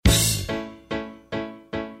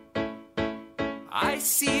I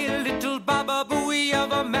see a little Baba Booey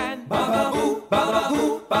of a man. Baba Boo, Baba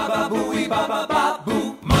Boo, Baba Booey, Baba Ba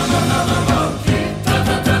Boo. Mama monkey, ta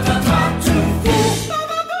ta ta ta ta, too full.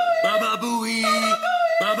 Baba Booey,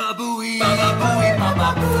 Baba Booey, Baba Booey, Baba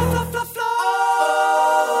Boo.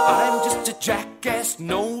 I'm just a jackass,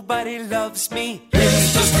 nobody loves me.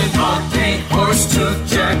 He's just an ugly horse-toothed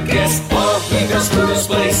jackass. All he does to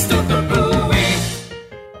display stuff the Booey.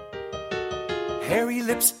 Hairy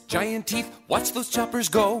lips, giant teeth, watch those choppers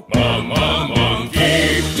go. Mama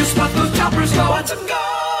monkey, Just watch those choppers go, watch them go.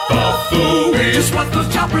 Booey, Just watch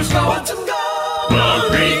those choppers go, watch them go.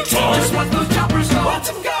 retard. Just watch those choppers go, watch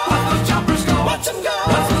them go. Watch those choppers go, watch them go.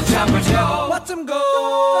 Watch those choppers go, watch them go.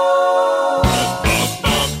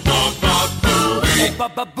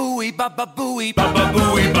 Baba Booey, Baba Booey, Baba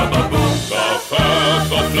Booey, Baba Boo. Ba fa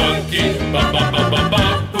fa flunky, ba ba ba ba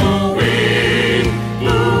ba.